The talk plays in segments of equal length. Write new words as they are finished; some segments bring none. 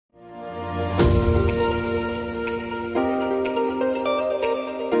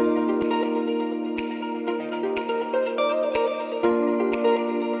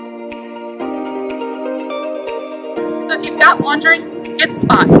got laundry? Get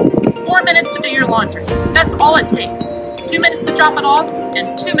Spot. 4 minutes to do your laundry. That's all it takes. 2 minutes to drop it off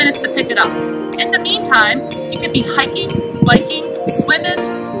and 2 minutes to pick it up. In the meantime, you could be hiking, biking,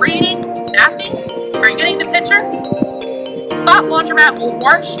 swimming, reading, napping. Are you getting the picture? Spot Laundromat will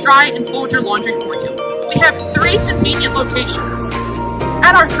wash, dry, and fold your laundry for you. We have 3 convenient locations.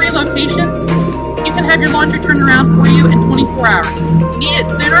 At our 3 locations, you can have your laundry turned around for you in 24 hours. Need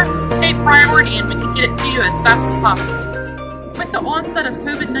it sooner? Pay priority and we can get it to you as fast as possible. With the onset of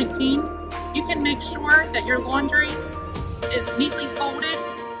COVID-19, you can make sure that your laundry is neatly folded,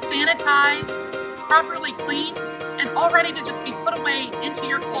 sanitized, properly cleaned, and all ready to just be put away into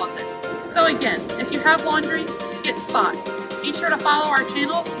your closet. So again, if you have laundry, get Spot. Be sure to follow our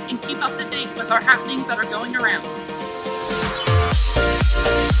channels and keep up to date with our happenings that are going around.